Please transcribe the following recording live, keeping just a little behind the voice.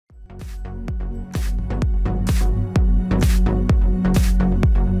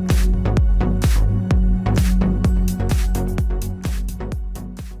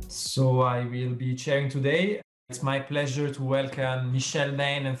I will be chairing today. It's my pleasure to welcome Michel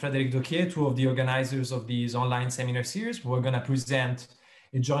Beine and Frédéric Docquier, two of the organizers of these online seminar series. We're going to present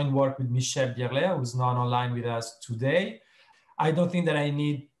a joint work with Michel Bierlaire, who's not online with us today. I don't think that I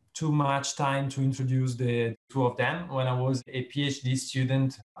need too much time to introduce the two of them. When I was a PhD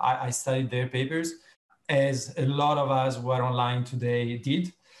student, I studied their papers, as a lot of us who are online today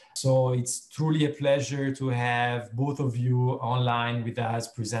did. So it's truly a pleasure to have both of you online with us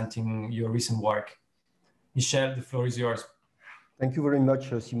presenting your recent work. Michel, the floor is yours. Thank you very much,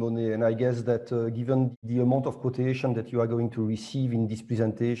 Simone. And I guess that given the amount of quotation that you are going to receive in this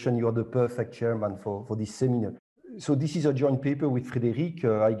presentation, you are the perfect chairman for this seminar. So this is a joint paper with Frédéric.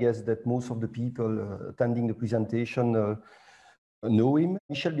 I guess that most of the people attending the presentation know him.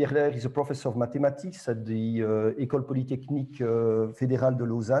 Michel Beine is a professor of mathematics at the École Polytechnique Fédérale de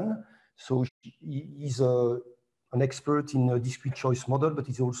Lausanne. So he's an expert in a discrete choice model, but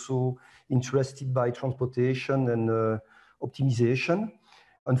he's also interested by transportation and optimization.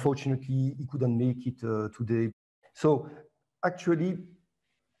 Unfortunately, he couldn't make it today. So actually,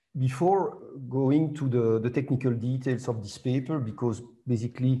 before going to the technical details of this paper, because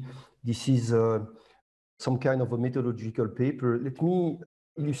basically this is some kind of a methodological paper, let me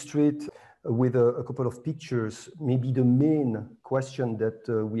illustrate with a couple of pictures, maybe the main question that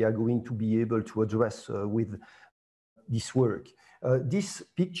we are going to be able to address with this work. This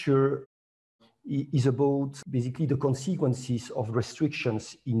picture is about basically the consequences of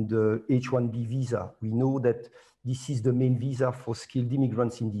restrictions in the H-1B visa. We know that this is the main visa for skilled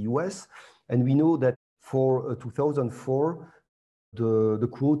immigrants in the US, and we know that for 2004, the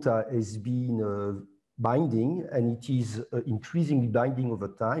quota has been binding, and it is increasingly binding over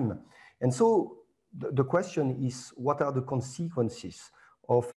time. And so the question is, what are the consequences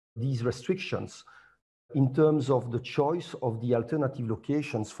of these restrictions in terms of the choice of the alternative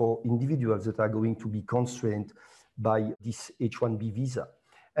locations for individuals that are going to be constrained by this H-1B visa?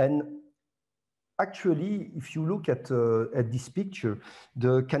 And actually, if you look at this picture,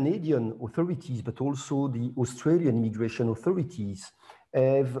 the Canadian authorities, but also the Australian immigration authorities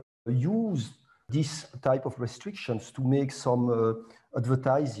have used this type of restrictions to make some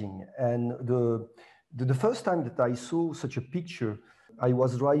advertising. And the first time that I saw such a picture, I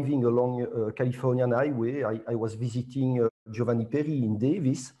was driving along a Californian highway. I was visiting Giovanni Perri in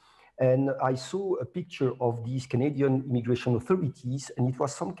Davis, and I saw a picture of these Canadian immigration authorities, and it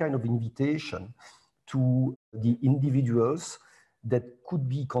was some kind of invitation to the individuals that could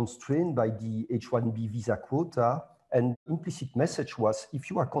be constrained by the H-1B visa quota. And implicit message was, if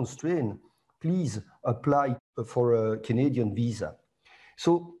you are constrained, please apply for a Canadian visa.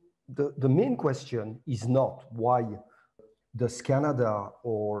 So the main question is not why does Canada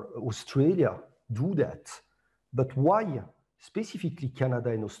or Australia do that, but why specifically Canada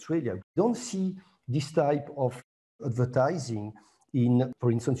and Australia? We don't see this type of advertising in,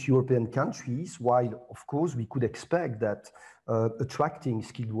 for instance, European countries, while of course we could expect that attracting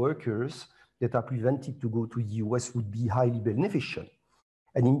skilled workers that are prevented to go to the US would be highly beneficial.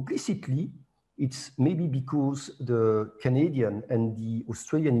 And implicitly, it's maybe because the Canadian and the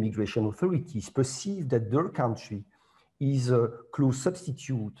Australian immigration authorities perceive that their country is a close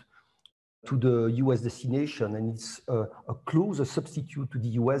substitute to the US destination, and it's a closer substitute to the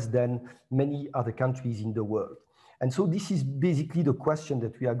US than many other countries in the world. And so this is basically the question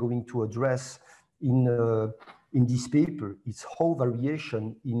that we are going to address in this paper. It's how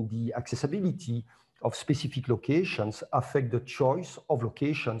variation in the accessibility of specific locations affect the choice of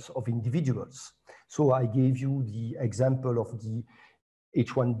locations of individuals. So I gave you the example of the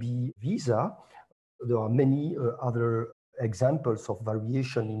H-1B visa. There are many other examples of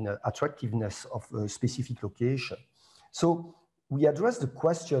variation in attractiveness of a specific location. So we address the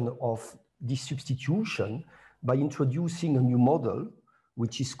question of this substitution by introducing a new model,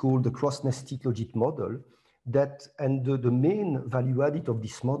 which is called the cross-nested Logit model. And the main value added of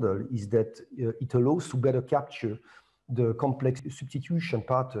this model is that it allows to better capture the complex substitution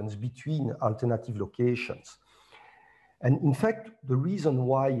patterns between alternative locations. And in fact, the reason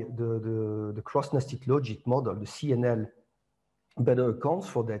why the cross-nested Logit model, the CNL, better accounts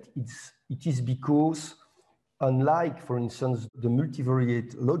for that, it is because, unlike, for instance, the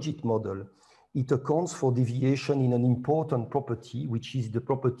multivariate Logit model, it accounts for deviation in an important property, which is the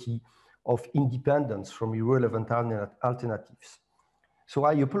property of independence from irrelevant alternatives. So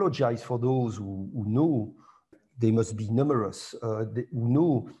I apologize for those who know, they must be numerous, who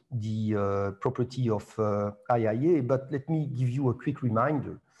know the property of IIA, but let me give you a quick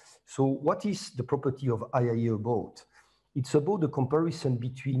reminder. So what is the property of IIA about? It's about the comparison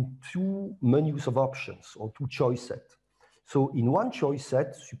between two menus of options or two choice sets. So in one choice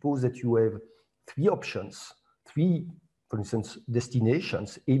set, suppose that you have three options, three, for instance,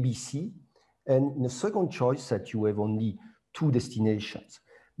 destinations, A, B, C, and in a second choice set, you have only two destinations.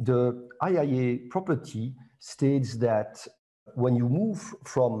 The IIA property states that when you move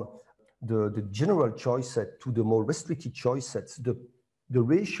from the general choice set to the more restricted choice sets, the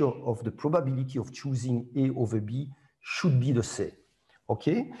ratio of the probability of choosing A over B should be the same,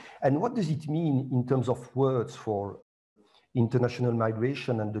 okay? And what does it mean in terms of words for international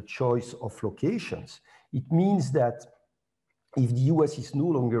migration and the choice of locations? It means that if the US is no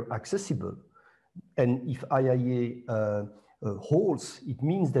longer accessible, and if IIA holds, it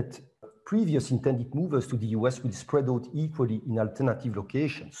means that previous intended movers to the US will spread out equally in alternative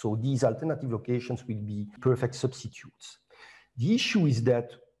locations. So these alternative locations will be perfect substitutes. The issue is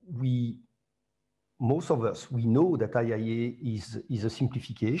that most of us, we know that IIA is a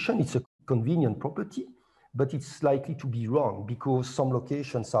simplification. It's a convenient property, but it's likely to be wrong because some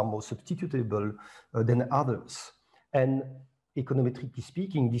locations are more substitutable than others. And econometrically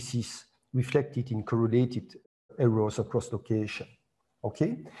speaking, this is reflected in correlated errors across location,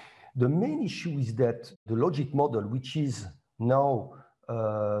 okay? The main issue is that the Logit model, which is now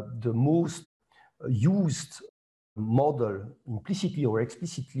the most used model implicitly or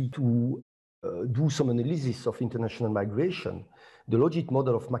explicitly to do some analysis of international migration, the Logit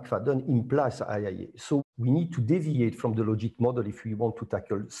model of McFadden implies IIA. So we need to deviate from the Logit model if we want to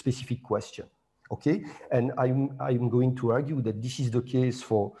tackle specific question, okay? And I'm going to argue that this is the case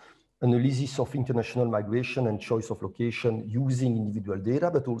for analysis of international migration and choice of location using individual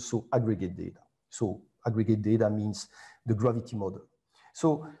data, but also aggregate data. So aggregate data means the gravity model.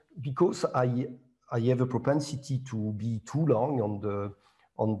 So because I have a propensity to be too long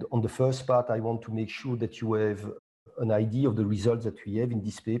on the first part, I want to make sure that you have an idea of the results that we have in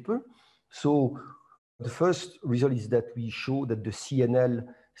this paper. So the first result is that we show that the CNL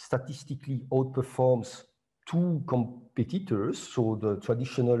statistically outperforms two competitors, so the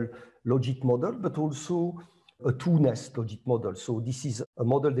traditional Logit model, but also a two-nest Logit model. So this is a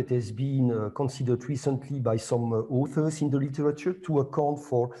model that has been considered recently by some authors in the literature to account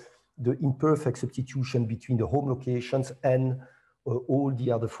for the imperfect substitution between the home locations and all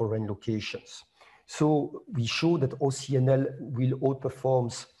the other foreign locations. So we show that OCNL will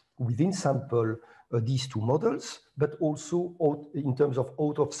outperform within sample these two models, but also in terms of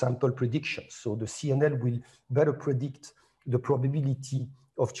out-of-sample predictions. So the CNL will better predict the probability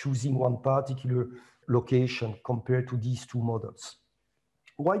of choosing one particular location compared to these two models.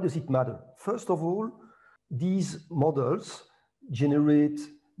 Why does it matter? First of all, these models generate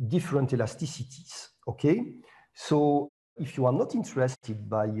different elasticities, okay? So if you are not interested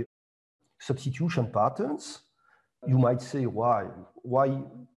by substitution patterns, you might say, why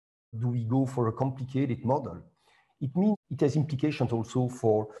do we go for a complicated model? It means it has implications also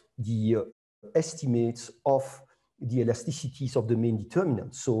for the estimates of the elasticities of the main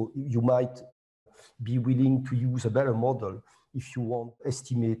determinants. So you might be willing to use a better model if you want to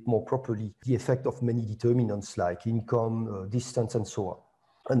estimate more properly the effect of many determinants like income, distance, and so on.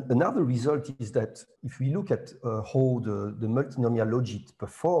 And another result is that if we look at how the multinomial Logit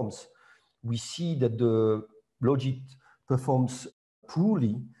performs, we see that the Logit performs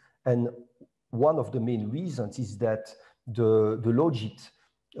poorly. And one of the main reasons is that the Logit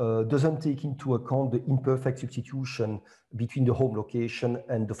doesn't take into account the imperfect substitution between the home location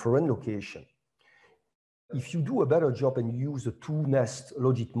and the foreign location. If you do a better job and use a two-nest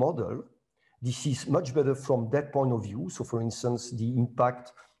Logit model, this is much better from that point of view. So for instance, the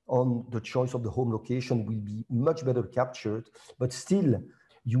impact on the choice of the home location will be much better captured, but still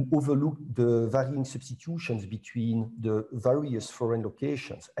you overlook the varying substitutions between the various foreign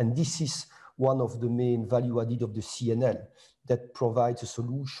locations. And this is one of the main value added of the CNL that provides a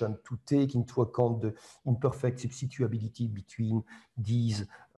solution to take into account the imperfect substitutability between these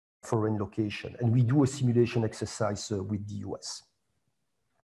foreign locations. And we do a simulation exercise with the US.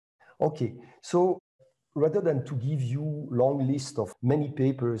 Okay, so rather than to give you a long list of many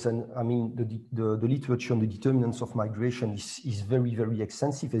papers, and I mean, the literature on the determinants of migration is very, very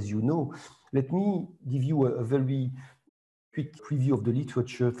extensive, as you know, let me give you a very quick preview of the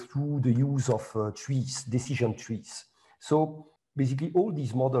literature through the use of trees, decision trees. So basically all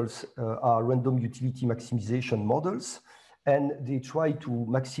these models are random utility maximization models, and they try to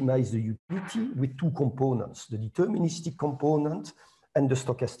maximize the utility with two components, the deterministic component and the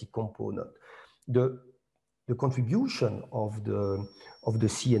stochastic component. The contribution of the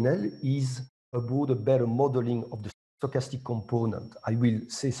CNL is about a better modeling of the stochastic component. I will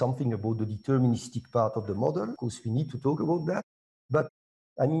say something about the deterministic part of the model, because we need to talk about that. But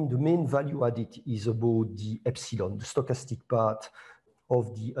I mean, the main value added is about the epsilon, the stochastic part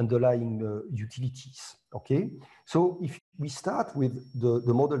of the underlying utilities, okay? So if we start with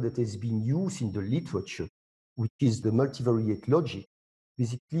the model that has been used in the literature, which is the multivariate logic,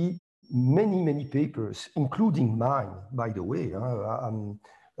 basically many papers, including mine, by the way, I'm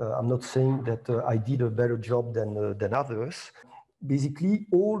not saying that I did a better job than others. Basically,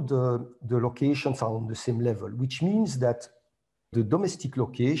 all the locations are on the same level, which means that the domestic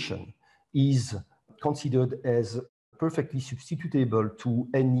location is considered as perfectly substitutable to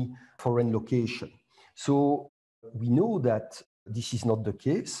any foreign location. So we know that this is not the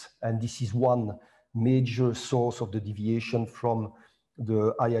case, and this is one major source of the deviation from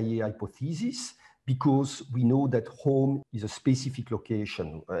the IIA hypothesis, because we know that home is a specific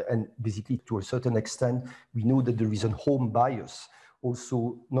location. And basically, to a certain extent, we know that there is a home bias,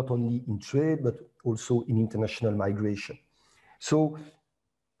 also not only in trade, but also in international migration. So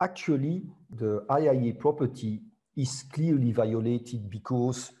actually, the IIA property is clearly violated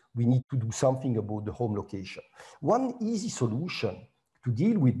because we need to do something about the home location. One easy solution to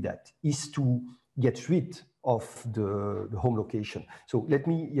deal with that is to get rid of the home location. So let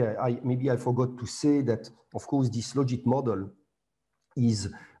me, maybe I forgot to say that, of course, this Logit model is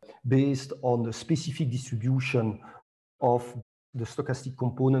based on the specific distribution of the stochastic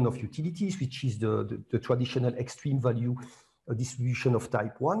component of utilities, which is the traditional extreme value distribution of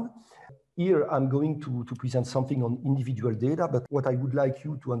type 1. Here, I'm going to present something on individual data, but what I would like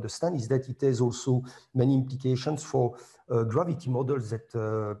you to understand is that it has also many implications for gravity models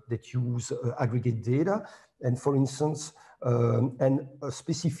that use aggregate data. And for instance, and a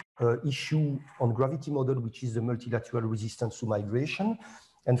specific issue on gravity model, which is the multilateral resistance to migration.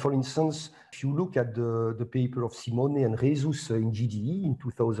 And for instance, if you look at the paper of Simone and Jesus in GDE in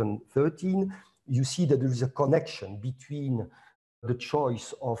 2013, you see that there is a connection between the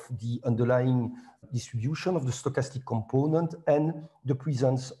choice of the underlying distribution of the stochastic component and the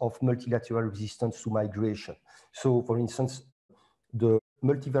presence of multilateral resistance to migration. So, for instance, the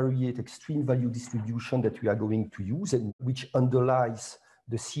multivariate extreme value distribution that we are going to use, and which underlies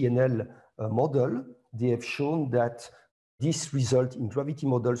the CNL model, they have shown that this results in gravity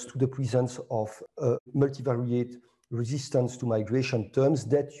models to the presence of multivariate resistance to migration terms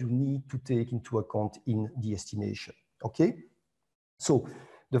that you need to take into account in the estimation, okay? So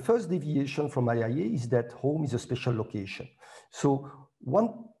the first deviation from IIA is that home is a special location. So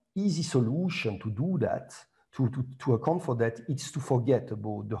one easy solution to do that, to account for that, is to forget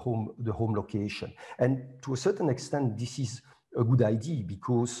about the home location. And to a certain extent, this is a good idea,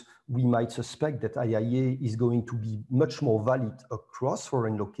 because we might suspect that IIA is going to be much more valid across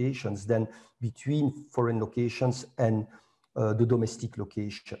foreign locations than between foreign locations and the domestic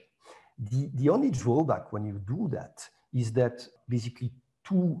location. The only drawback when you do that is that basically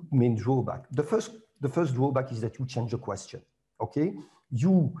two main drawbacks. The first drawback is that you change the question, okay?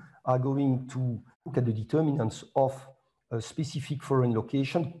 You are going to look at the determinants of a specific foreign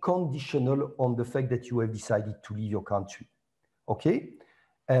location conditional on the fact that you have decided to leave your country, okay?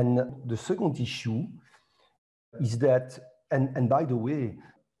 And the second issue is that, and by the way,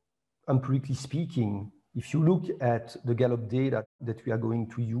 empirically speaking, if you look at the Gallup data that we are going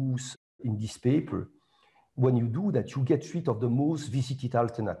to use in this paper, when you do that, you get rid of the most visited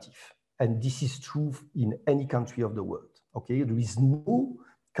alternative. And this is true in any country of the world, okay? There is no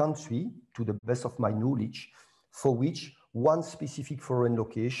country, to the best of my knowledge, for which one specific foreign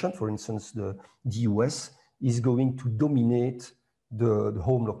location, for instance, the US, is going to dominate the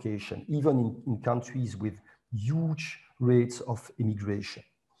home location, even in countries with huge rates of immigration.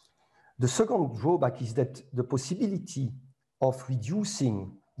 The second drawback is that the possibility of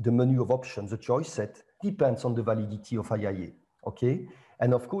reducing the menu of options, the choice set, depends on the validity of IIA, okay?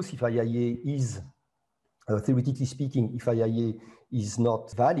 And of course, if IIA is, theoretically speaking, if IIA is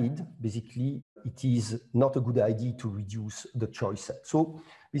not valid, basically, it is not a good idea to reduce the choice set. So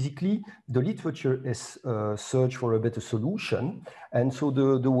basically, the literature has searched for a better solution. And so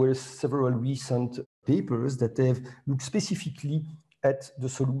there were several recent papers that have looked specifically at the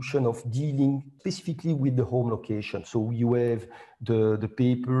solution of dealing specifically with the home location. So you have the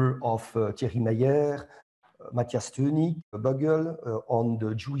paper of Thierry Meyer, Matthias Tönig, Bugel on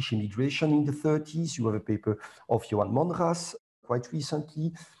the Jewish immigration in the 30s. You have a paper of Johan Monras quite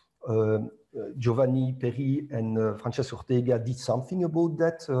recently. Giovanni Peri and Francesco Ortega did something about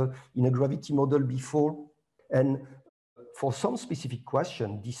that in a gravity model before. And for some specific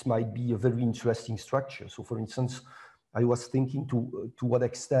question, this might be a very interesting structure. So for instance, I was thinking to what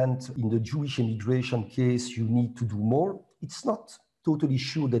extent in the Jewish immigration case you need to do more. It's not totally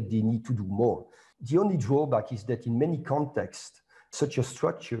sure that they need to do more. The only drawback is that in many contexts, such a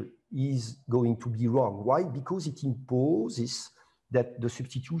structure is going to be wrong. Why? Because it imposes that the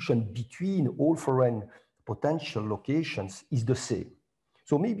substitution between all foreign potential locations is the same.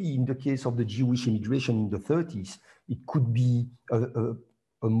 So maybe in the case of the Jewish immigration in the 30s, it could be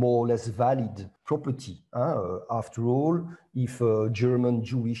a more or less valid property. After all, if German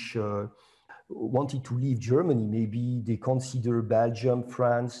Jewish wanted to leave Germany, maybe they consider Belgium,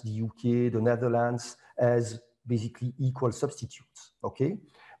 France, the UK, the Netherlands as basically equal substitutes, okay?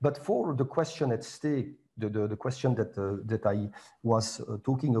 But for the question at stake, the question that I was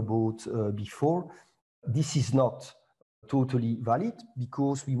talking about before, this is not totally valid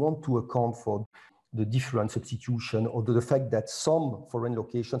because we want to account for the different substitution or the fact that some foreign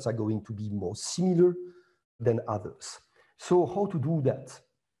locations are going to be more similar than others. So how to do that?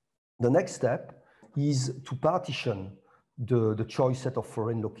 The next step is to partition the choice set of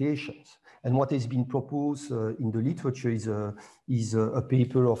foreign locations. And what has been proposed in the literature is a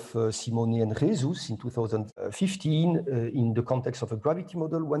paper of Simone and Jesus in 2015 in the context of a gravity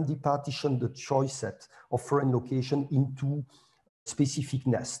model when they partition the choice set of foreign location into specific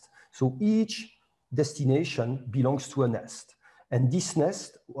nest. So each destination belongs to a nest. And this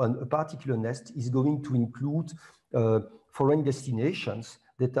nest, a particular nest, is going to include foreign destinations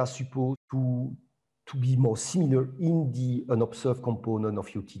that are supposed to be more similar in the unobserved component of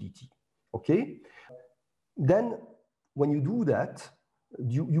utility. Okay? Then, when you do that,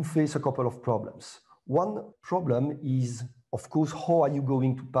 you face a couple of problems. One problem is, of course, how are you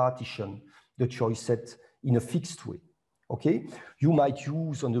going to partition the choice set in a fixed way? Okay? You might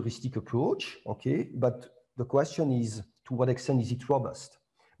use an heuristic approach, okay? But the question is, to what extent is it robust?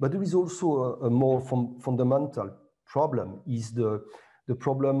 But there is also a more fundamental problem, is the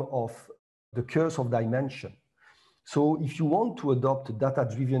problem of the curse of dimension. So if you want to adopt a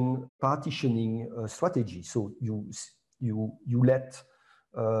data-driven partitioning strategy, so you let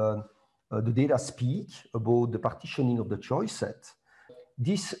the data speak about the partitioning of the choice set,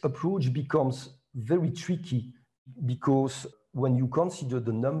 this approach becomes very tricky because when you consider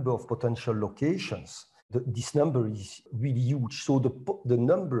the number of potential locations, this number is really huge. So the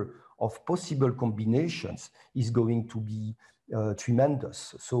number of possible combinations is going to be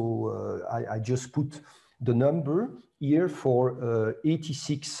tremendous. So I just put the number here for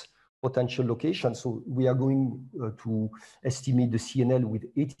 86 potential locations. So we are going to estimate the CNL with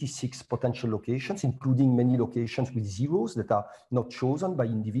 86 potential locations, including many locations with zeros that are not chosen by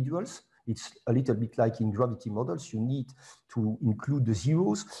individuals. It's a little bit like in gravity models. You need to include the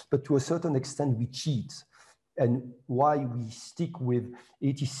zeros, but to a certain extent we cheat. And why we stick with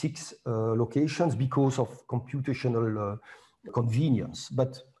 86 locations? Because of computational convenience.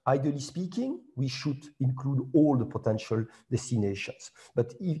 But ideally speaking, we should include all the potential destinations.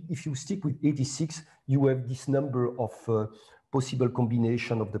 But if you stick with 86, you have this number of possible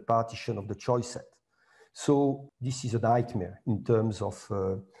combination of the partition of the choice set. So this is a nightmare in terms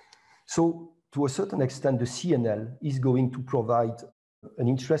of... So to a certain extent, the CNL is going to provide an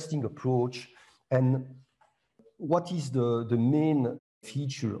interesting approach. And what is the main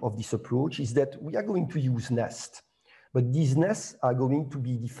feature of this approach is that we are going to use nests. But these nests are going to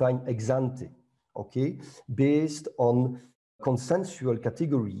be defined ex ante, okay, based on consensual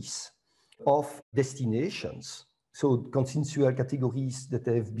categories of destinations. So consensual categories that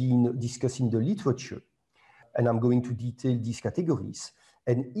have been discussed in the literature. And I'm going to detail these categories.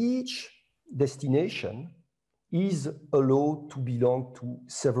 And each destination is allowed to belong to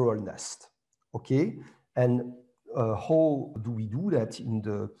several nests, okay? And how do we do that in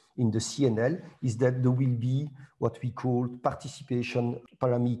the CNL is that there will be what we call participation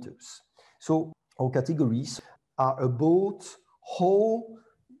parameters. So our categories are about how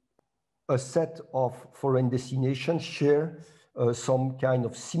a set of foreign destinations share some kind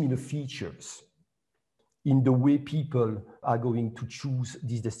of similar features in the way people are going to choose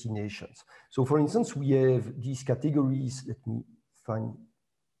these destinations. So for instance, we have these categories. Let me find,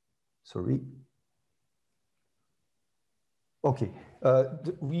 sorry. Okay,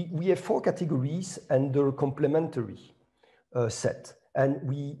 we have 4 categories and they're complementary set. And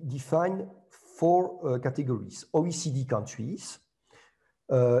we define 4 categories: OECD countries.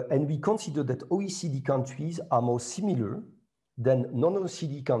 And we consider that OECD countries are more similar than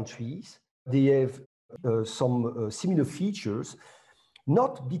non-OECD countries. They have some similar features,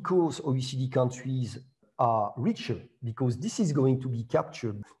 not because OECD countries are richer, because this is going to be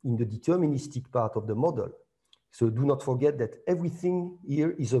captured in the deterministic part of the model. So do not forget that everything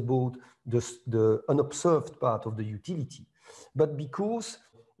here is about the unobserved part of the utility. But because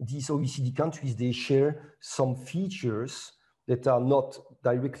these OECD countries, they share some features that are not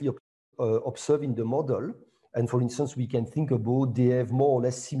directly observed in the model, And for instance, we can think about they have more or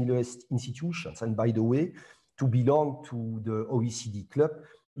less similar institutions. And by the way, to belong to the OECD club,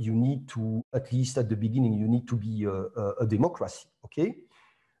 you need to, at least at the beginning, you need to be a democracy, okay?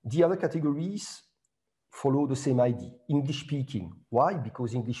 The other categories follow the same idea. English speaking. Why?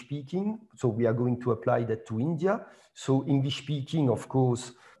 Because English speaking, so we are going to apply that to India. So English speaking, of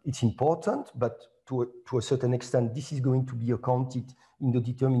course, it's important, but to a certain extent, this is going to be accounted in the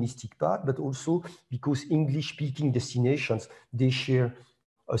deterministic part, but also because English speaking destinations, they share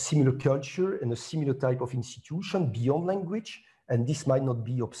a similar culture and a similar type of institution beyond language, and this might not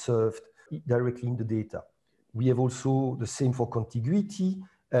be observed directly in the data. We have also the same for contiguity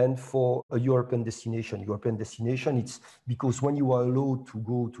and for a European destination. European destination, it's because when you are allowed to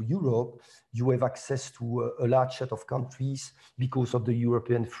go to Europe, you have access to a large set of countries because of the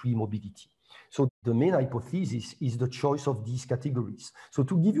European free mobility. So the main hypothesis is the choice of these categories. So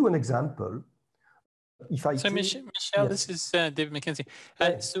to give you an example, if I Michel, yes. this is David McKenzie.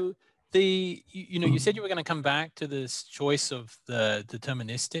 So you said you were going to come back to this choice of the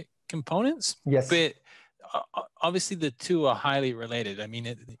deterministic components. Yes. But obviously the two are highly related. I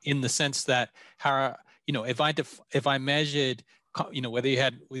mean, in the sense that if I measured, whether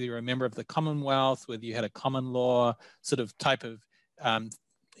you're a member of the Commonwealth, whether you had a common law sort of type of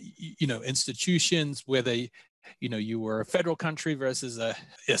institutions, whether you were a federal country versus a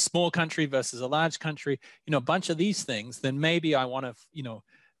small country versus a large country, a bunch of these things, then maybe I want to,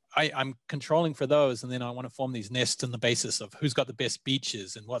 I'm controlling for those, and then I want to form these nests on the basis of who's got the best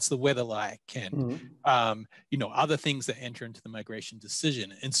beaches and what's the weather like, and other things that enter into the migration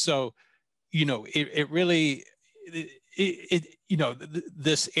decision. And so, it really,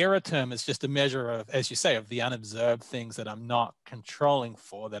 this error term is just a measure of, as you say, of the unobserved things that I'm not controlling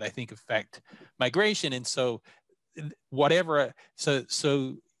for that I think affect migration. And so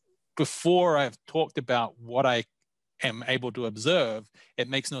so before I've talked about what I am able to observe, it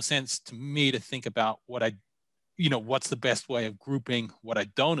makes no sense to me to think about what's the best way of grouping what I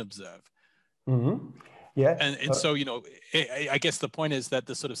don't observe. Mm-hmm. Yeah. And so, I guess the point is that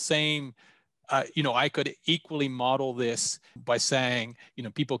the sort of same, I could equally model this by saying,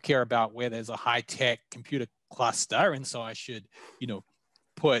 people care about where there's a high-tech computer cluster, and so I should,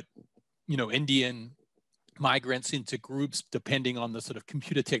 put, Indian migrants into groups depending on the sort of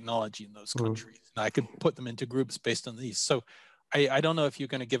computer technology in those countries. And I could put them into groups based on these. So I don't know if you're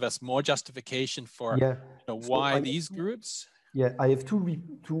going to give us more justification for why these groups. Yeah, I have two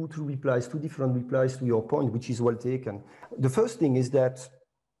different replies to your point, which is well taken. The first thing is that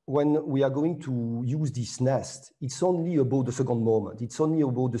when we are going to use this nest, it's only about the second moment. It's only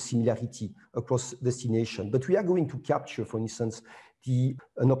about the similarity across destination. But we are going to capture, for instance,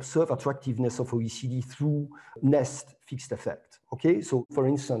 an observed attractiveness of OECD through nest fixed effect. Okay, so for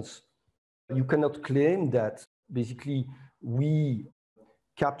instance, you cannot claim that basically we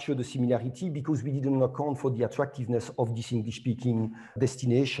capture the similarity because we didn't account for the attractiveness of this English-speaking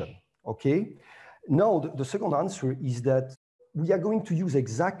destination. Okay, now the second answer is that we are going to use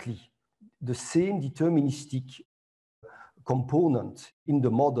exactly the same deterministic component in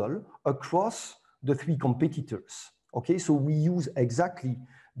the model across the three competitors. Okay, so we use exactly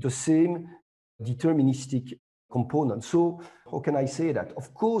the same deterministic component. So how can I say that?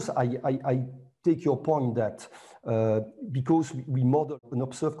 Of course, I take your point that because we model an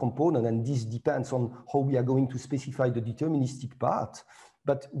observed component, and this depends on how we are going to specify the deterministic part,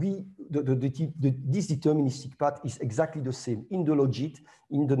 but this deterministic part is exactly the same in the logit,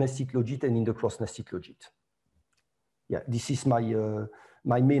 in the nested logit, and in the cross-nested logit. Yeah, this is my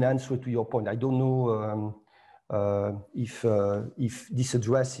main answer to your point. I don't know if this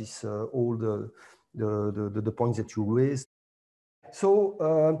addresses all the points that you raised. So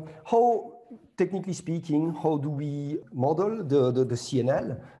how, technically speaking, how do we model the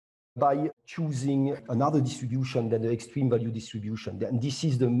CNL? By choosing another distribution than the extreme value distribution. And this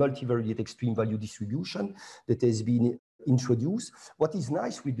is the multivariate extreme value distribution that has been introduced. What is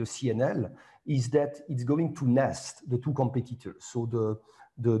nice with the CNL is that it's going to nest the two competitors. So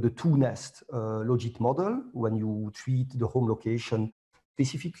the two nest logit model, when you treat the home location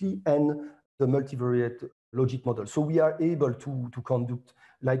specifically, and the multivariate logit model. So we are able to conduct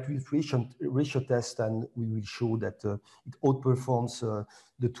likelihood ratio test, and we will show that it outperforms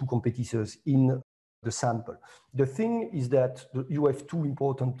the two competitors in the sample. The thing is that you have two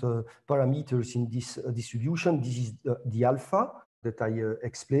important parameters in this distribution. This is the alpha that I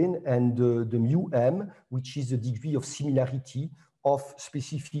explained, and the mu m, which is the degree of similarity of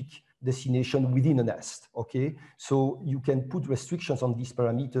specific destination within a nest. Okay, so you can put restrictions on these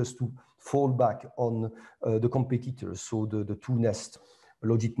parameters to fall back on the competitors, so the two nest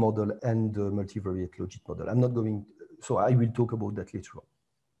logit model and the multivariate logit model. I'm not going, so I will talk about that later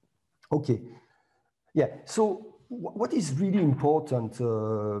on. Okay, yeah, so what is really important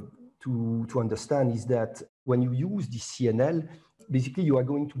to understand is that when you use the CNL, basically you are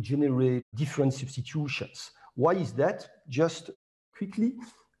going to generate different substitutions. Why is that? Just quickly,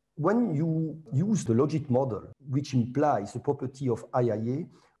 when you use the logit model, which implies the property of IIA,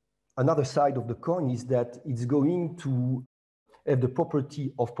 another side of the coin is that it's going to have the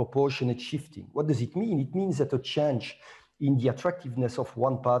property of proportionate shifting. What does it mean? It means that a change in the attractiveness of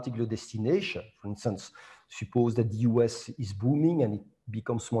one particular destination, for instance, suppose that the US is booming and it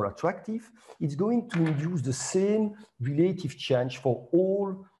becomes more attractive, it's going to induce the same relative change for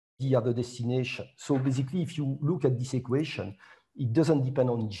all the other destinations. So basically, if you look at this equation, it doesn't depend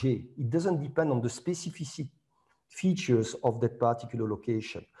on J. It doesn't depend on the specific features of that particular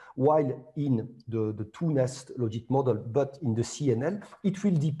location. While in the two-nest logit model, but in the CNL, it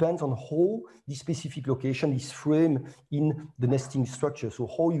will depend on how the specific location is framed in the nesting structure. So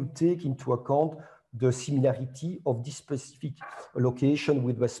how you take into account the similarity of this specific location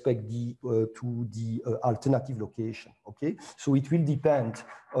with respect to the alternative location, okay? So it will depend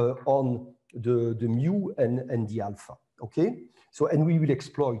on the mu and the alpha, okay? So, and we will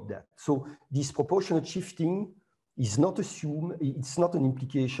exploit that. So this proportionate shifting is not assumed, it's not an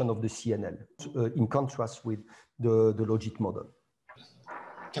implication of the CNL, in contrast with the logit model.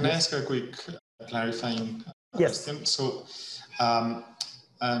 Can I ask a quick clarifying question? So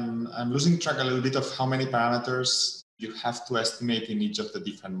I'm losing track a little bit of how many parameters you have to estimate in each of the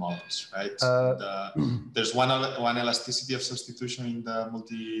different models, right? There's one elasticity of substitution in the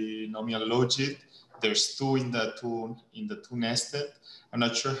multinomial logit. There's two in the two nested. I'm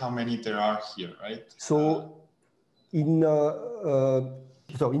not sure how many there are here, right? So in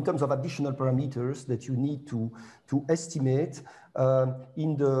terms of additional parameters that you need to estimate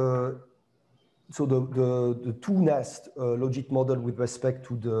in the two-nest logit model with respect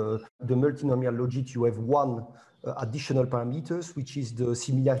to the multinomial logit, you have one additional parameters, which is the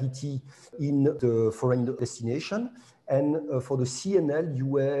similarity in the foreign destination. And for the CNL,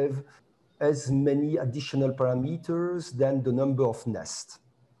 you have as many additional parameters than the number of nests.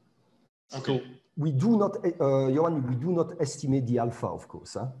 Okay. So we do not, Johan, we do not estimate the alpha, of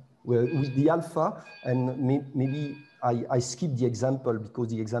course. Huh? With the alpha, and maybe I skip the example because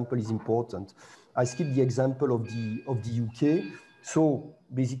the example is important. I skip the example of the UK. So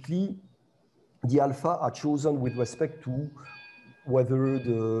basically, the alpha are chosen with respect to whether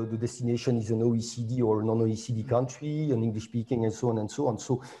the destination is an OECD or a non-OECD country, an English-speaking, and so on and so on.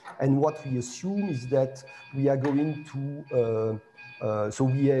 So, and what we assume is that we are going to, so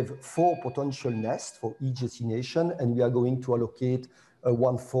we have 4 potential nests for each destination, and we are going to allocate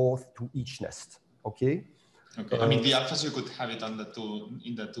 1/4 to each nest. Okay. Okay. I mean, the alphas, you could have it on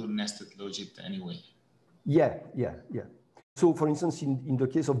in the two nested logit anyway. Yeah. So, for instance, in the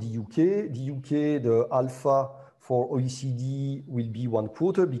case of the UK, the alpha for OECD will be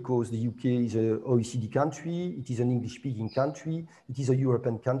 1/4 because the UK is an OECD country, it is an English-speaking country, it is a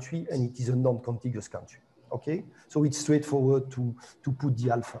European country, and it is a non-contiguous country. Okay, so it's straightforward to put the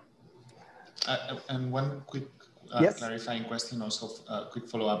alpha. And one quick clarifying question, also a quick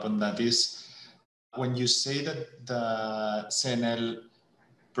follow-up on that is, when you say that the CNL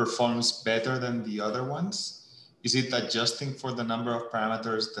performs better than the other ones, is it adjusting for the number of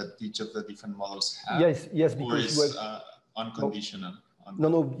parameters that each of the different models have? Yes, because or is you have unconditional?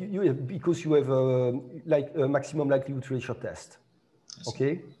 No, because you have like a maximum likelihood ratio test.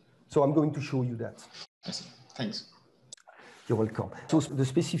 Okay, so I'm going to show you that. I see. Thanks. You're welcome. So the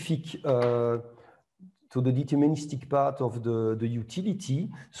specific, so the deterministic part of the utility.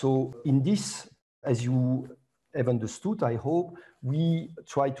 So in this, as you have understood, I hope, we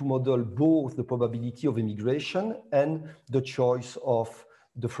try to model both the probability of immigration and the choice of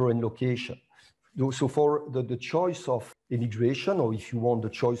the foreign location. So for the choice of immigration, or if you want the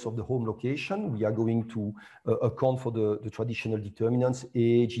choice of the home location, we are going to account for the traditional determinants: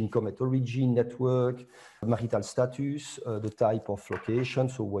 age, income at origin, network, marital status, the type of location,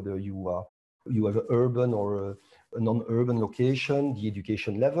 so whether you have an urban or a non-urban location, the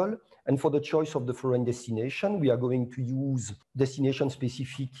education level. And for the choice of the foreign destination, we are going to use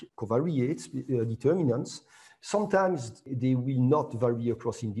destination-specific covariates, determinants. Sometimes they will not vary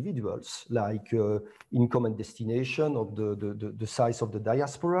across individuals, like income and destination or the size of the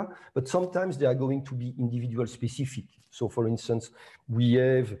diaspora, but sometimes they are going to be individual specific. So for instance, we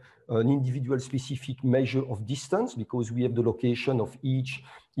have an individual specific measure of distance because we have the location of each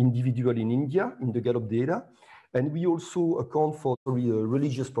individual in India in the Gallup data. And we also account for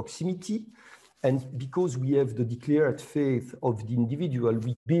religious proximity And because we have the declared faith of the individual,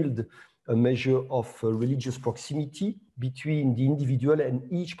 we build a measure of religious proximity between the individual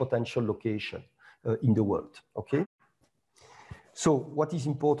and each potential location in the world, okay? So what is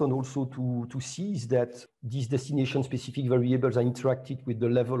important also to see is that these destination-specific variables are interacted with the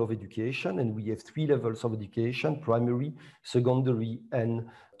level of education, and we have 3 levels of education: primary, secondary, and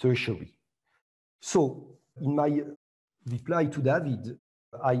tertiary. So in my reply to David,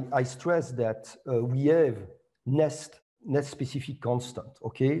 I stress that we have nest-specific constant,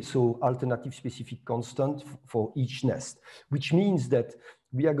 okay? So alternative specific constant for each nest, which means that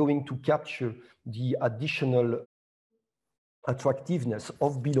we are going to capture the additional attractiveness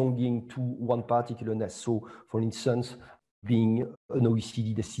of belonging to one particular nest. So, for instance, being an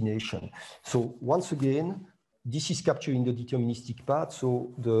OECD destination. So, once again, this is captured in the deterministic part.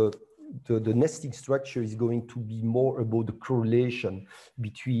 So, the nesting structure is going to be more about the correlation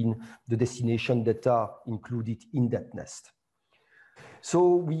between the destinations that are included in that nest.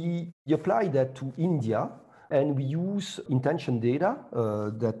 So, we apply that to India. And we use intention data,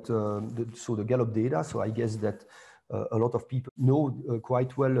 so the Gallup data. So I guess that a lot of people know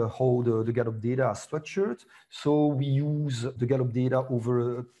quite well how the Gallup data are structured. So we use the Gallup data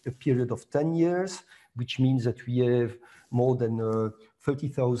over a period of 10 years, which means that we have more than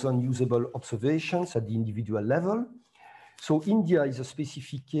 30,000 usable observations at the individual level. So India is a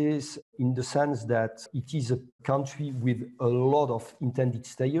specific case in the sense that it is a country with a lot of intended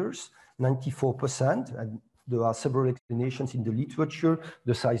stayers, 94%, and there are several explanations in the literature: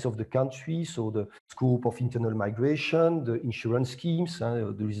 the size of the country, so the scope of internal migration, the insurance schemes.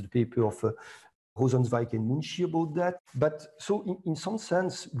 There is the paper of Rosenzweig and Munshi about that. But so in some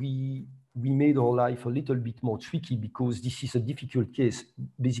sense, we made our life a little bit more tricky because this is a difficult case.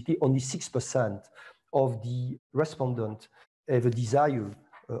 Basically, only 6% of the respondents have a desire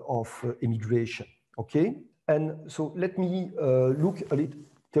of immigration, okay? And so let me look a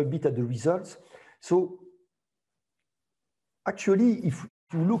little bit at the results. So actually, if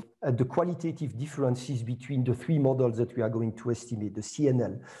you look at the qualitative differences between the 3 models that we are going to estimate, the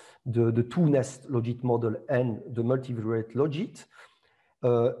CNL, the 2-nest Logit model, and the multivariate Logit,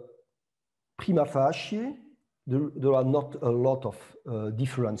 prima facie, there are not a lot of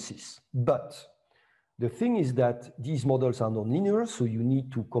differences. But the thing is that these models are nonlinear, so you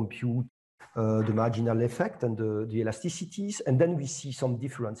need to compute the marginal effect and the elasticities, and then we see some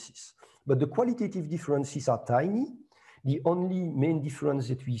differences. But the qualitative differences are tiny. The only main difference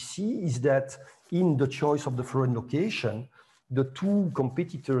that we see is that in the choice of the foreign location, the 2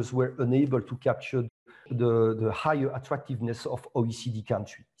 competitors were unable to capture the higher attractiveness of OECD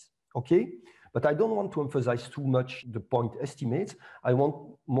countries, okay? But I don't want to emphasize too much the point estimates. I want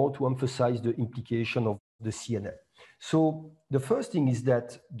more to emphasize the implication of the CNL. So the first thing is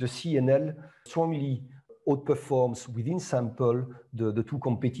that the CNL strongly outperforms within sample the 2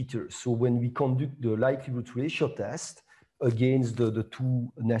 competitors. So when we conduct the likelihood ratio test against the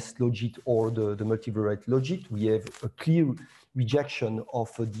 2-nest Logit or the multivariate Logit, we have a clear rejection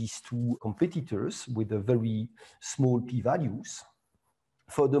of these 2 competitors with a very small p-values.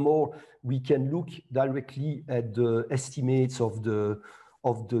 Furthermore, we can look directly at the estimates of the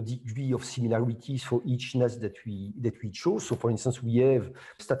degree of similarities for each nest that we chose. So for instance, we have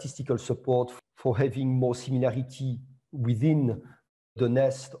statistical support for having more similarity within the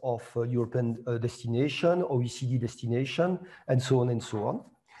nest of European destination, OECD destination, and so on and so on.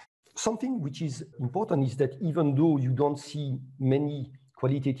 Something which is important is that even though you don't see many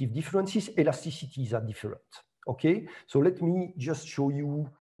qualitative differences, elasticities are different, okay? So let me just show you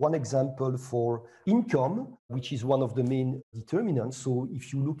one example for income, which is one of the main determinants. So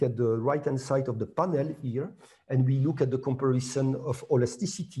if you look at the right-hand side of the panel here, and we look at the comparison of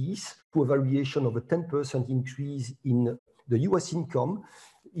elasticities to a variation of a 10% increase in the US income,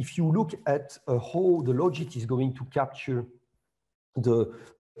 if you look at how the Logit is going to capture the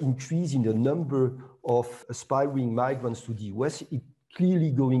increase in the number of aspiring migrants to the US, it's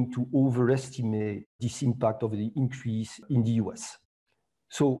clearly going to overestimate this impact of the increase in the US.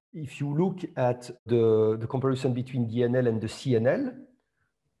 So if you look at the comparison between DNL and the CNL,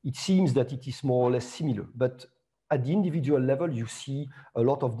 it seems that it is more or less similar, but at the individual level, you see a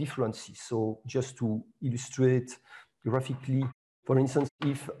lot of differences. So just to illustrate graphically, for instance,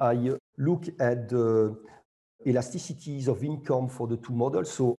 if I look at the elasticities of income for the 2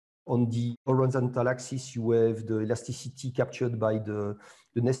 models, so on the horizontal axis, you have the elasticity captured by the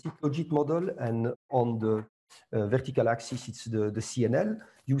nested Logit model, and on the vertical axis, it's the CNL.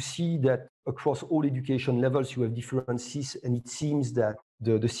 You see that across all education levels, you have differences, and it seems that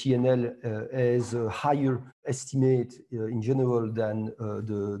the CNL has a higher estimate in general than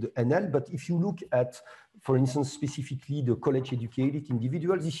the NL. But if you look at, for instance, specifically the college-educated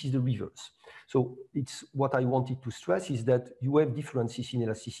individuals, this is the reverse. So it's what I wanted to stress is that you have differences in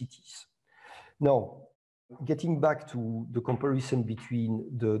elasticities. Now, getting back to the comparison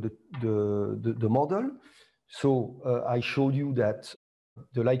between the model, so I showed you that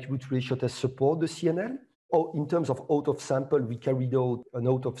the likelihood ratio test support the CNL. Or in terms of out of sample, we carried out an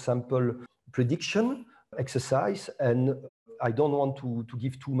out of sample prediction exercise, and I don't want to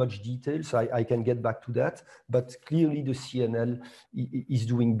give too much detail, so I can get back to that. But clearly, the CNL is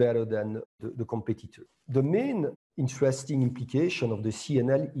doing better than the competitor. The main interesting implication of the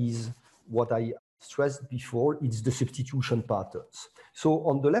CNL is what I stressed before, it's the substitution patterns. So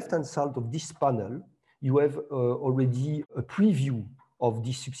on the left-hand side of this panel, you have already a preview of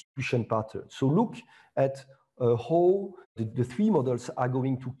this substitution pattern. So look at how the three models are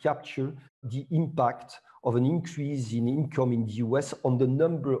going to capture the impact of an increase in income in the US on the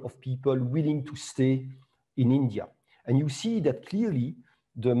number of people willing to stay in India. And you see that clearly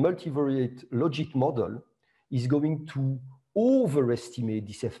the multivariate Logit model is going to overestimate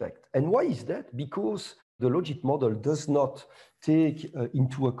this effect. And why is that? Because the Logit model does not take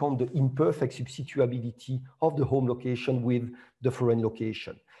into account the imperfect substitutability of the home location with the foreign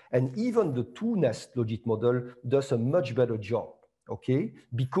location. And even the two-nest Logit model does a much better job, okay?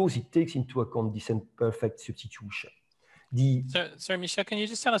 Because it takes into account this imperfect substitution. Sorry, Michel, can you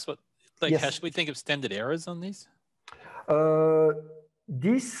just tell us what, like, yes, how should we think of standard errors on these?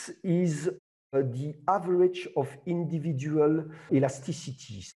 This is the average of individual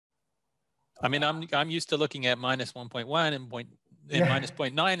elasticities. I mean, I'm used to looking at minus 1.1 and minus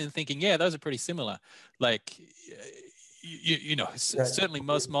 0.9 and thinking, yeah, those are pretty similar. Like, you know, certainly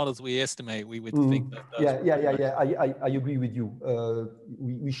most models we estimate, we would think that. I agree with you.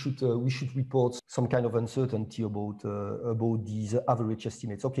 We should report some kind of uncertainty about these average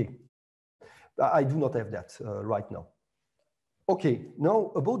estimates. Okay, I do not have that right now. Okay,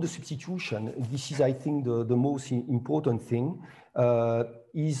 now about the substitution, this is, I think, the most important thing,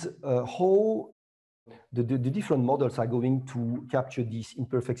 is how the different models are going to capture this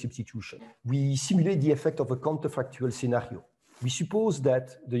imperfect substitution. We simulate the effect of a counterfactual scenario. We suppose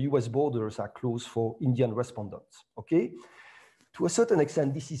that the US borders are closed for Indian respondents, okay? To a certain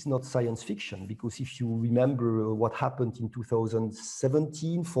extent, this is not science fiction, because if you remember what happened in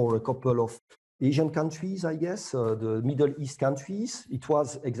 2017 for a couple of Asian countries, I guess, the Middle East countries, it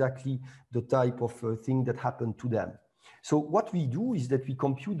was exactly the type of thing that happened to them. So what we do is that we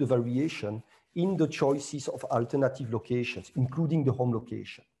compute the variation in the choices of alternative locations, including the home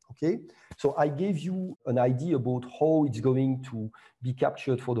location, okay? So I gave you an idea about how it's going to be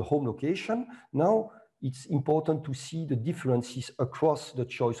captured for the home location. Now, it's important to see the differences across the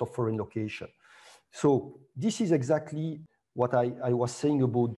choice of foreign location. So this is exactly what I was saying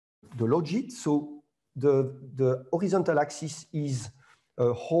about the Logit. So the horizontal axis is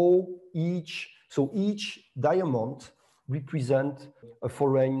how each diamond represents a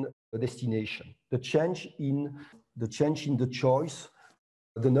foreign destination. The change in the choice,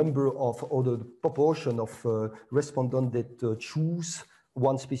 the number of, or the proportion of respondents that choose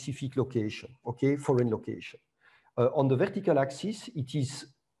one specific location, okay, foreign location. On the vertical axis, it is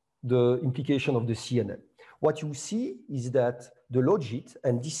the implication of the CNN. What you see is that the Logit,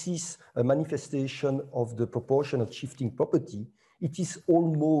 and this is a manifestation of the proportion of shifting property, it is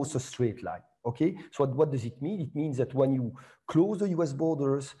almost a straight line, okay? So what does it mean? It means that when you close the US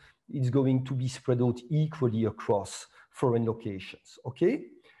borders, it's going to be spread out equally across foreign locations, okay?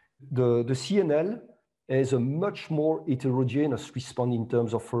 The CNL has a much more heterogeneous response in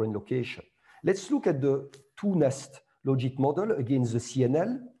terms of foreign location. Let's look at the two-nest Logit model against the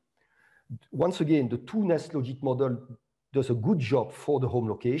CNL. Once again, the two-nest Logit model does a good job for the home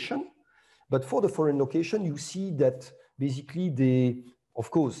location, but for the foreign location, you see that basically of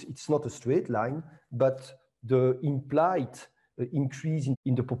course, it's not a straight line, but the implied increase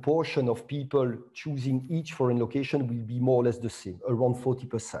in the proportion of people choosing each foreign location will be more or less the same, around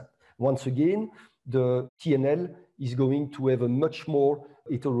 40%. Once again, the TNL is going to have a much more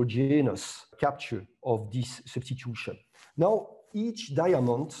heterogeneous capture of this substitution. Now, each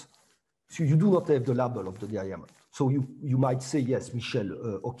diamond, so you do not have the label of the diamond. So you might say, yes, Michel,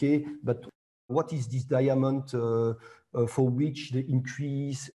 okay, but what is this diamond for which the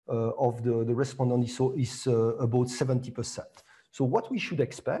increase of the respondent is about 70%? So what we should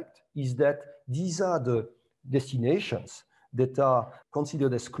expect is that these are the destinations that are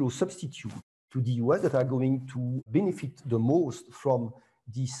considered as close substitute to the US that are going to benefit the most from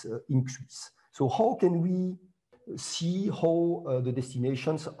this increase. So how can we see how the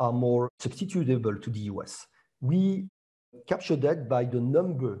destinations are more substitutable to the US? We capture that by the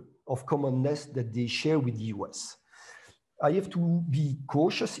number of common nests that they share with the US. I have to be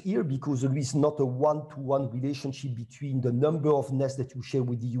cautious here because there is not a one-to-one relationship between the number of nests that you share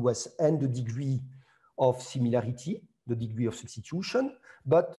with the US and the degree of similarity, the degree of substitution,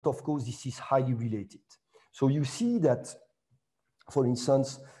 but of course this is highly related. So you see that, for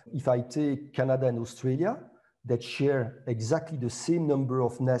instance, if I take Canada and Australia that share exactly the same number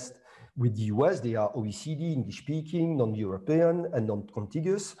of nests with the US, they are OECD, English-speaking, non-European, and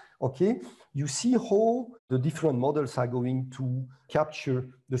non-contiguous, okay? You see how the different models are going to capture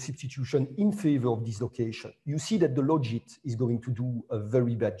the substitution in favor of this location. You see that the Logit is going to do a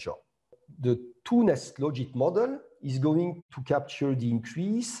very bad job. The two-nest Logit model is going to capture the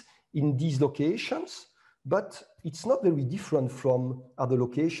increase in these locations, but it's not very different from other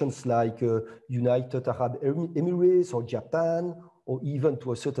locations like United Arab Emirates or Japan, or even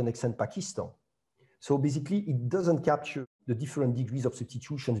to a certain extent Pakistan. So basically, it doesn't capture the different degrees of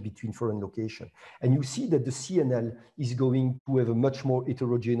substitutions between foreign locations. And you see that the CNL is going to have a much more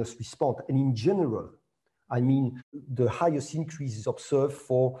heterogeneous response. And in general, I mean, the highest increase is observed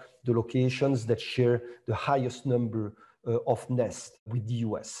for the locations that share the highest number of nests with the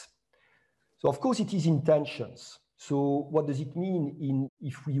US. So of course, it is intentions. So what does it mean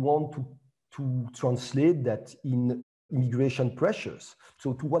if we want to translate that in immigration pressures?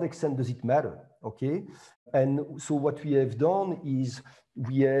 So to what extent does it matter, okay? And so what we have done is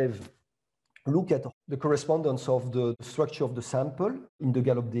we have looked at the correspondence of the structure of the sample in the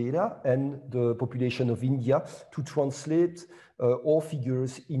Gallup data and the population of India to translate all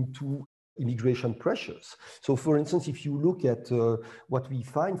figures into immigration pressures. So for instance, if you look at what we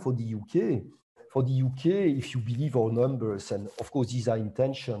find for the UK, if you believe our numbers, and of course these are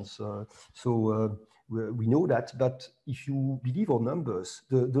intentions, we know that, but if you believe our numbers,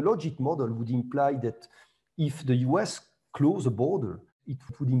 the Logit model would imply that if the US closed the border, it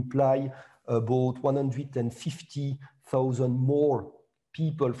would imply about 150,000 more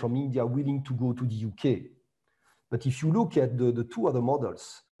people from India willing to go to the UK. But if you look at the two other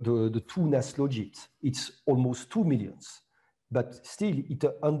models, the two-nest Logit, it's almost 2 million. But still, it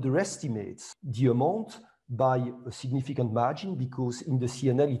underestimates the amount by a significant margin because in the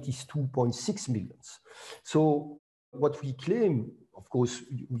CNL, it is 2.6 million. So what we claim, of course,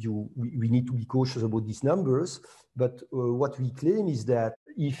 we need to be cautious about these numbers, but what we claim is that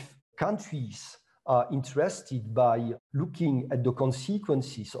if countries are interested by looking at the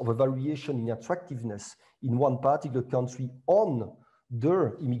consequences of a variation in attractiveness in one particular country on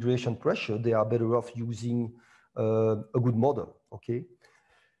their immigration pressure, they are better off using a good model, okay?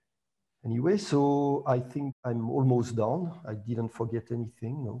 Anyway, so I think I'm almost done. I didn't forget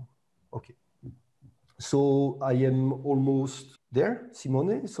anything, no? Okay. So I am almost there,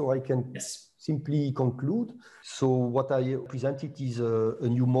 Simone, so I can simply conclude. So what I presented is a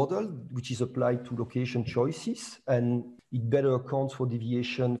new model, which is applied to location choices, and it better accounts for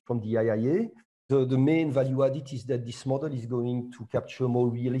deviation from the IIA. The main value added is that this model is going to capture more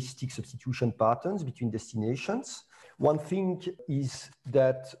realistic substitution patterns between destinations. One thing is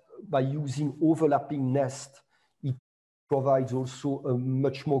that by using overlapping nests, it provides also a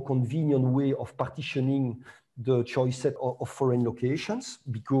much more convenient way of partitioning the choice set of foreign locations,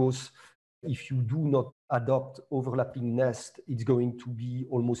 because if you do not adopt overlapping nests, it's going to be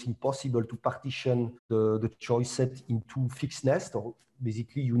almost impossible to partition the choice set into fixed nests, or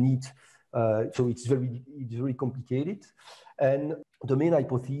basically you need so it's very complicated. And the main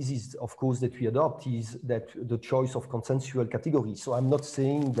hypothesis, of course, that we adopt is that the choice of consensual categories. So I'm not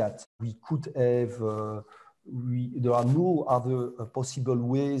saying that we could have, there are no other possible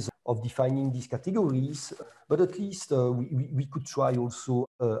ways of defining these categories, but at least we could try also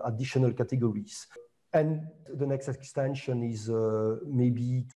additional categories. And the next extension is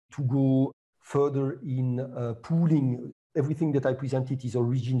maybe to go further in pooling. Everything that I presented is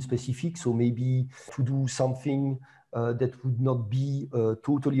origin specific, so maybe to do something that would not be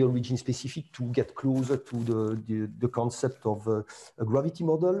totally origin specific to get closer to the concept of a gravity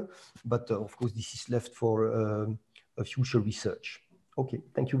model. But of course, this is left for a future research. Okay,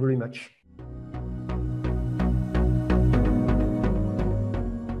 thank you very much.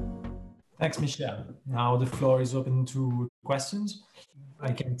 Thanks, Michel. Now the floor is open to questions.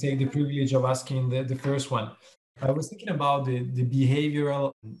 I can take the privilege of asking the first one. I was thinking about the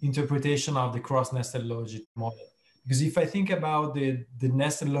behavioral interpretation of the cross-nested Logit model. Because if I think about the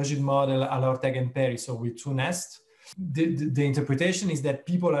nested Logit model à la Ortega and Perry, so with two nests, the interpretation is that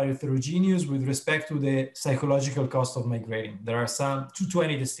people are heterogeneous with respect to the psychological cost of migrating. There are some to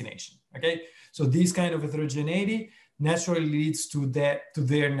any destination. Okay, so this kind of heterogeneity naturally leads to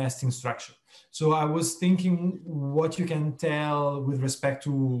their nesting structure. So I was thinking what you can tell with respect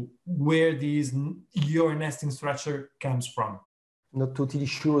to where your nesting structure comes from. Not totally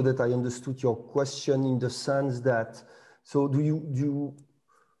sure that I understood your question in the sense that, so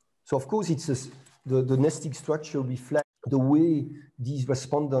so of course the nesting structure reflects the way these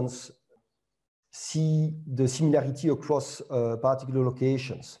respondents see the similarity across particular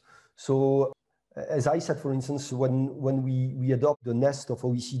locations. So as I said, for instance, when we adopt the nest of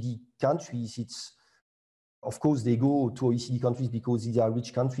OECD countries, it's, of course, they go to OECD countries because these are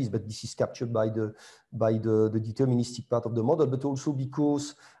rich countries, but this is captured by the deterministic part of the model, but also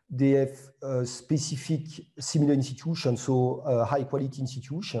because they have specific similar institutions, so high quality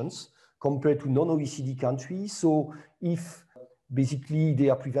institutions compared to non-OECD countries. So if basically they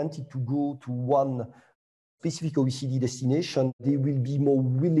are prevented to go to one specific OECD destination, they will be more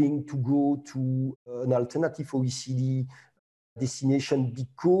willing to go to an alternative OECD destination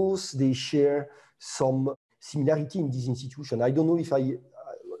because they share some similarity in this institution. I don't know if I...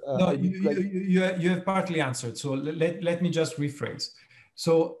 no, you have partly answered. So let me just rephrase.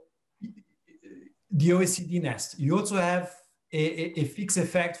 So the OECD nest, you also have a fixed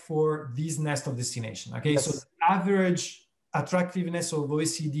effect for this nest of destination. Okay, yes. So the average attractiveness of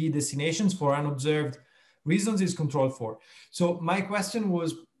OECD destinations for unobserved reasons is controlled for. So my question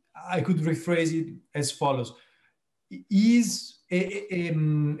was, I could rephrase it as follows. Is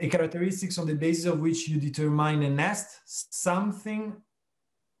a characteristics on the basis of which you determine a nest something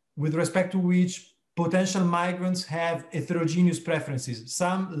with respect to which potential migrants have heterogeneous preferences?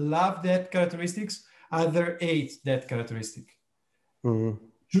 Some love that characteristics, others hate that characteristic.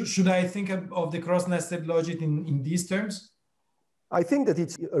 Mm-hmm. Should I think of the cross-nested Logit in these terms? I think that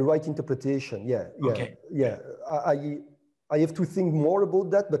it's a right interpretation. Yeah. Okay. Yeah. I have to think more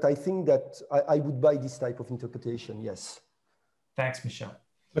about that, but I think that I would buy this type of interpretation. Yes. Thanks, Michel.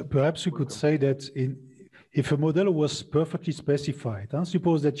 But perhaps you could say that if a model was perfectly specified,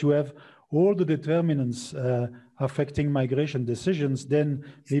 suppose that you have all the determinants affecting migration decisions, then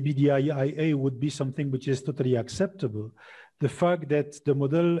maybe the IIA would be something which is totally acceptable. The fact that the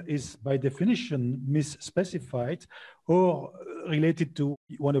model is by definition misspecified or related to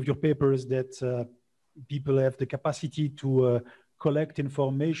one of your papers that people have the capacity to collect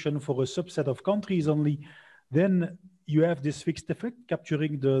information for a subset of countries only, then you have this fixed effect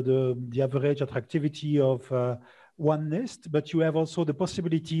capturing the average attractivity of one nest, but you have also the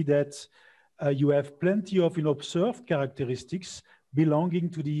possibility that you have plenty of unobserved characteristics belonging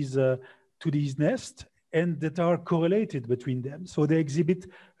to these nests and that are correlated between them. So they exhibit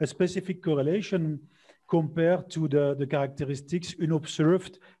a specific correlation compared to the characteristics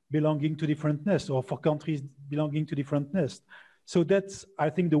unobserved belonging to different nests or for countries belonging to different nests. So that's, I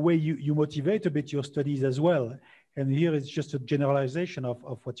think, the way you motivate a bit your studies as well. And here it's just a generalization of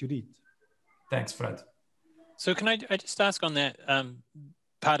what you did. Thanks, Fred. So can I just ask on that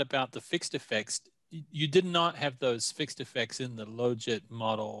part about the fixed effects? You did not have those fixed effects in the Logit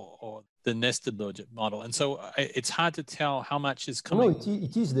model or the nested Logit model. And so it's hard to tell how much is coming. No,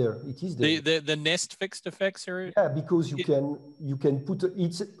 it is there. It is there. The nest fixed effects are... Yeah, because you can put,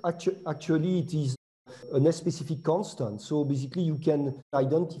 it's actually, it is a nest specific constant. So basically you can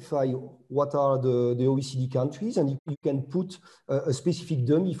identify what are the OECD countries and you can put a specific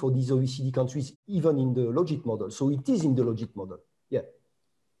dummy for these OECD countries, even in the Logit model. So it is in the Logit model. Yeah.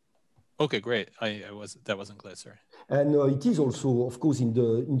 Okay, great. That wasn't clear, sorry. And it is also, of course, in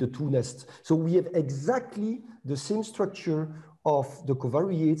the two nests. So we have exactly the same structure of the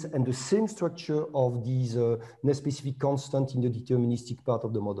covariates and the same structure of these nest-specific constant in the deterministic part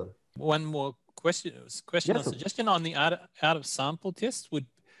of the model. One more question or suggestion on the out of sample test would,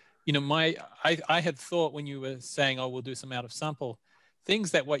 I had thought when you were saying, oh, we'll do some out of sample things,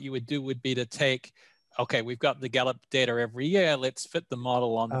 that what you would do would be to take, okay, we've got the Gallup data every year. Let's fit the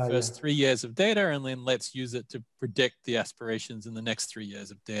model on the first 3 years of data, and then let's use it to predict the aspirations in the next 3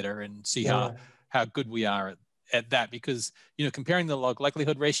 years of data and see how good we are at that. Because, comparing the log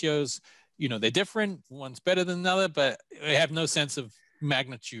likelihood ratios, they're different. One's better than another, but we have no sense of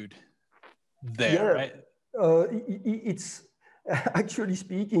magnitude there, right? It's actually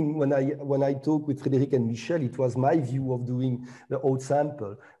speaking, when I talk with Frédéric and Michel, it was my view of doing the out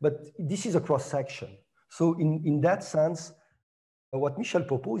sample, but this is a cross section. So in that sense, what Michel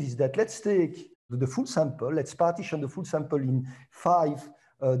proposed is that let's take the full sample, let's partition the full sample in 5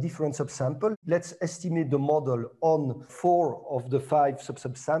 different subsample. Let's estimate the model on 4 of the 5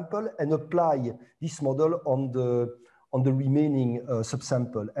 subsample and apply this model on the remaining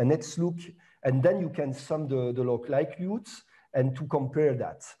subsample. And let's look, and then you can sum the log likelihoods and to compare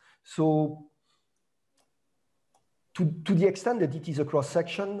that. So to the extent that it is a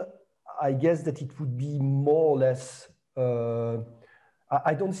cross-section, I guess that it would be more or less,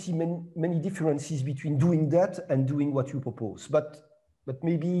 I don't see many differences between doing that and doing what you propose, but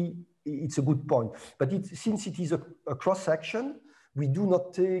maybe it's a good point. But since it is a cross-section, we do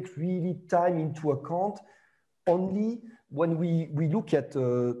not take really time into account. Only when we look at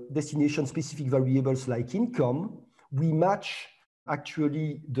destination-specific variables like income, we match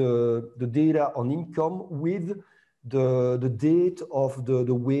actually the data on income with the date of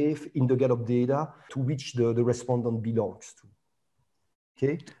the wave in the Gallup data to which the respondent belongs to.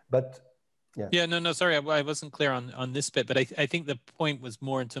 Okay, but yeah. Yeah, no, sorry, I wasn't clear on this bit, but I think the point was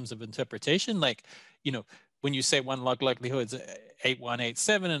more in terms of interpretation. Like, you know, when you say one log likelihood is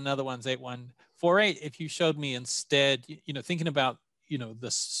 8187 and another one's 8148, if you showed me instead, you know, thinking about, you know, the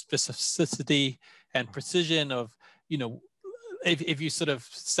specificity and precision of, you know, if you sort of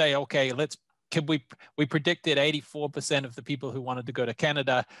say, okay, we predicted 84% of the people who wanted to go to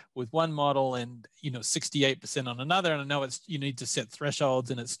Canada with one model and, you know, 68% on another. And I know you need to set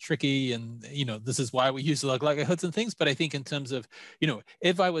thresholds and it's tricky and, you know, this is why we use log likelihoods and things. But I think in terms of, you know,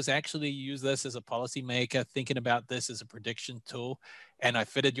 if I was actually use this as a policymaker, thinking about this as a prediction tool, and I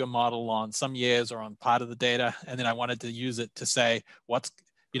fitted your model on some years or on part of the data, and then I wanted to use it to say,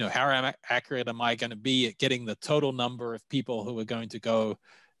 you know, how accurate am I going to be at getting the total number of people who are going to go,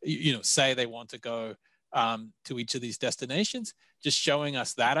 you know, say they want to go to each of these destinations? Just showing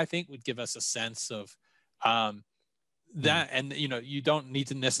us that, I think, would give us a sense of that. And, you know, you don't need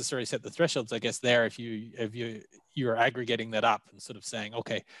to necessarily set the thresholds, I guess, there if you're aggregating that up and sort of saying,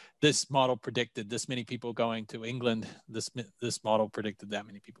 okay, this model predicted this many people going to England, this model predicted that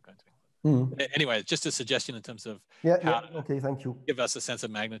many people going to England. Anyway, just a suggestion in terms of okay, thank you. Give us a sense of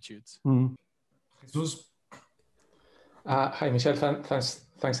magnitudes. Jesus. Hi, Michel.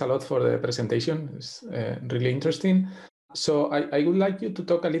 Thanks a lot for the presentation. It's really interesting. So I would like you to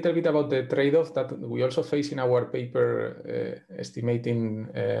talk a little bit about the trade-off that we also face in our paper estimating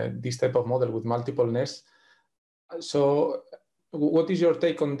this type of model with multiple nests. So what is your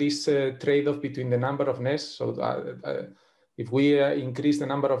take on this trade-off between the number of nests? So if we increase the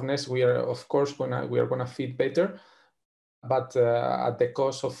number of nests, we are of course gonna fit better, but at the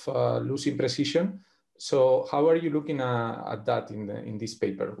cost of losing precision. So how are you looking at that in this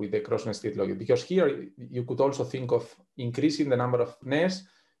paper with the cross-nested logit? Because here you could also think of increasing the number of nests.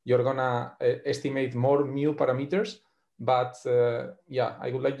 You're gonna estimate more mu parameters, but yeah,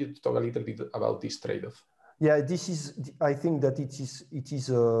 I would like you to talk a little bit about this trade-off. Yeah, I think that it is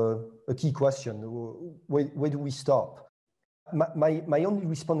a key question. Where do we stop? My only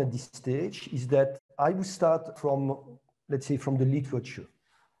response at this stage is that I would start from, let's say, from the literature,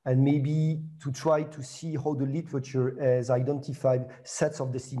 and maybe to try to see how the literature has identified sets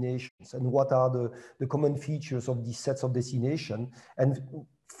of destinations and what are the common features of these sets of destination. And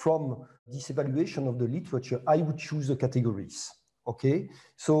from this evaluation of the literature, I would choose the categories. Okay,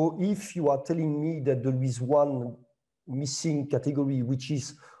 so if you are telling me that there is one missing category which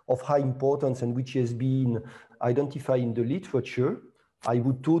is of high importance and which has been identified in the literature, I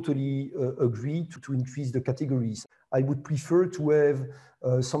would totally agree to increase the categories. I would prefer to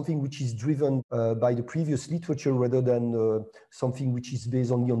have something which is driven by the previous literature rather than something which is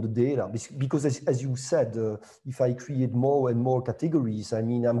based only on the data. Because as you said, if I create more and more categories, I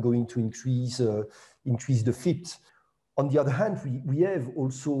mean, I'm going to increase the fit. On the other hand, we have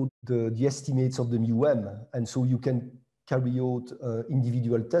also the estimates of the mu-m, and so you can carry out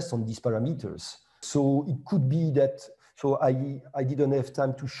individual tests on these parameters. So it could be that, so I didn't have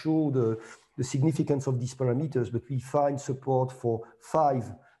time to show the significance of these parameters, but we find support for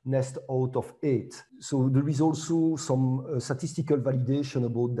 5 nests out of 8. So there is also some statistical validation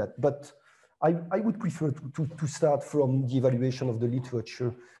about that. But I would prefer to start from the evaluation of the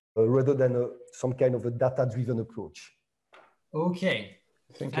literature rather than some kind of a data-driven approach. Okay.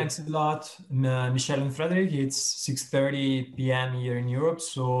 Thanks a lot, Michel and Frédéric. It's 6:30 p.m. here in Europe,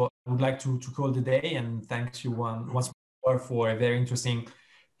 so I would like to call the day and thanks you once more for a very interesting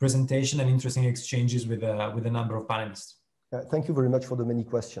presentation and interesting exchanges with a number of panelists. Thank you very much for the many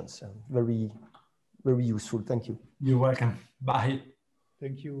questions. Very, very useful. Thank you. You're welcome. Bye.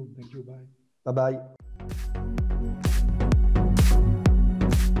 Thank you. Bye. Bye-bye.